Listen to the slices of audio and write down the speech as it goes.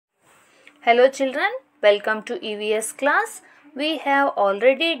Hello children, welcome to EVS class. We have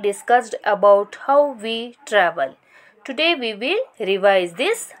already discussed about how we travel. Today we will revise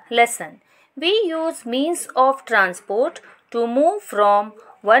this lesson. We use means of transport to move from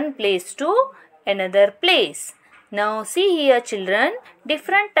one place to another place. Now see here children,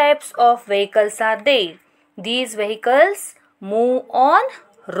 different types of vehicles are there. These vehicles move on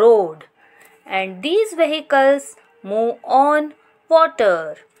road and these vehicles move on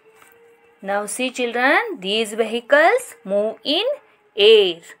water. Now see children, these vehicles move in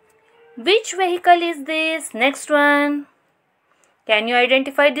air. Which vehicle is this? Next one. Can you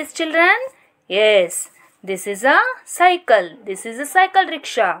identify this children? Yes, this is a cycle. This is a cycle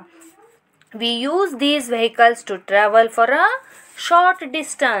rickshaw. We use these vehicles to travel for a short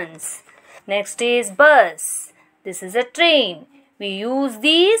distance. Next is bus. This is a train. We use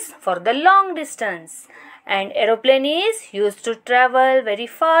these for the long distance. And aeroplane is used to travel very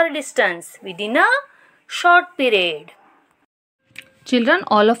far distance within a short period. Children,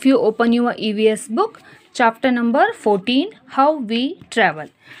 all of you open your EVS book, chapter number 14, How We Travel.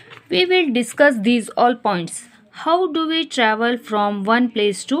 We will discuss these all points. How do we travel from one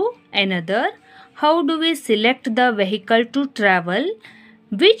place to another? How do we select the vehicle to travel?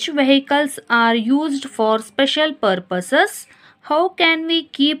 Which vehicles are used for special purposes? How can we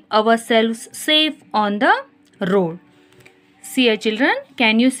keep ourselves safe on the road? See here children,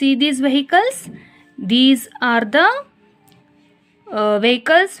 can you see these vehicles? These are the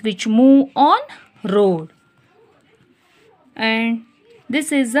vehicles which move on road. And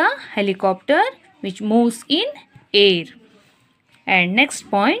this is a helicopter which moves in air. And next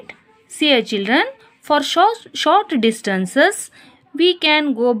point, see here children, for short distances we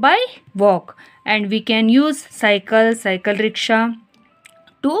can go by walk. And we can use cycle rickshaw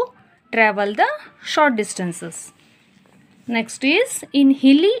to travel the short distances. Next is, in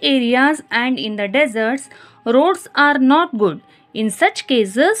hilly areas and in the deserts, roads are not good. In such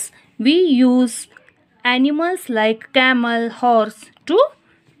cases, we use animals like camel, horse to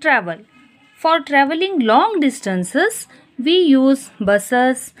travel. For traveling long distances, we use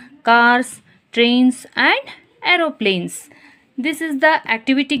buses, cars, trains and aeroplanes. This is the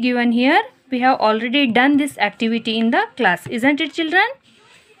activity given here. We have already done this activity in the class, isn't it children?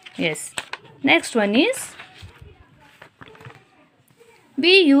 Yes. Next one is,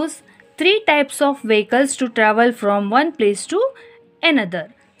 we use three types of vehicles to travel from one place to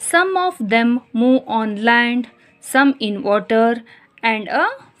another. Some of them move on land, some in water and a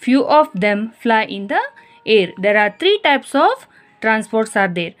few of them fly in the air. There are three types of transports are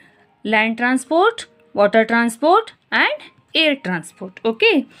there. Land transport, water transport and air transport.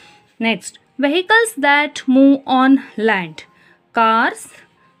 Okay. Next, vehicles that move on land. Cars,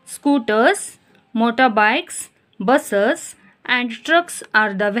 scooters, motorbikes, buses and trucks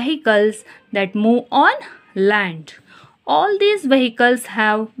are the vehicles that move on land. All these vehicles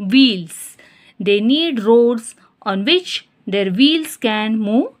have wheels. They need roads on which their wheels can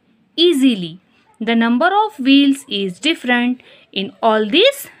move easily. The number of wheels is different in all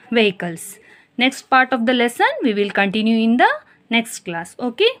these vehicles. Next part of the lesson we will continue in the next class.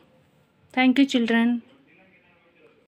 Okay. Thank you children.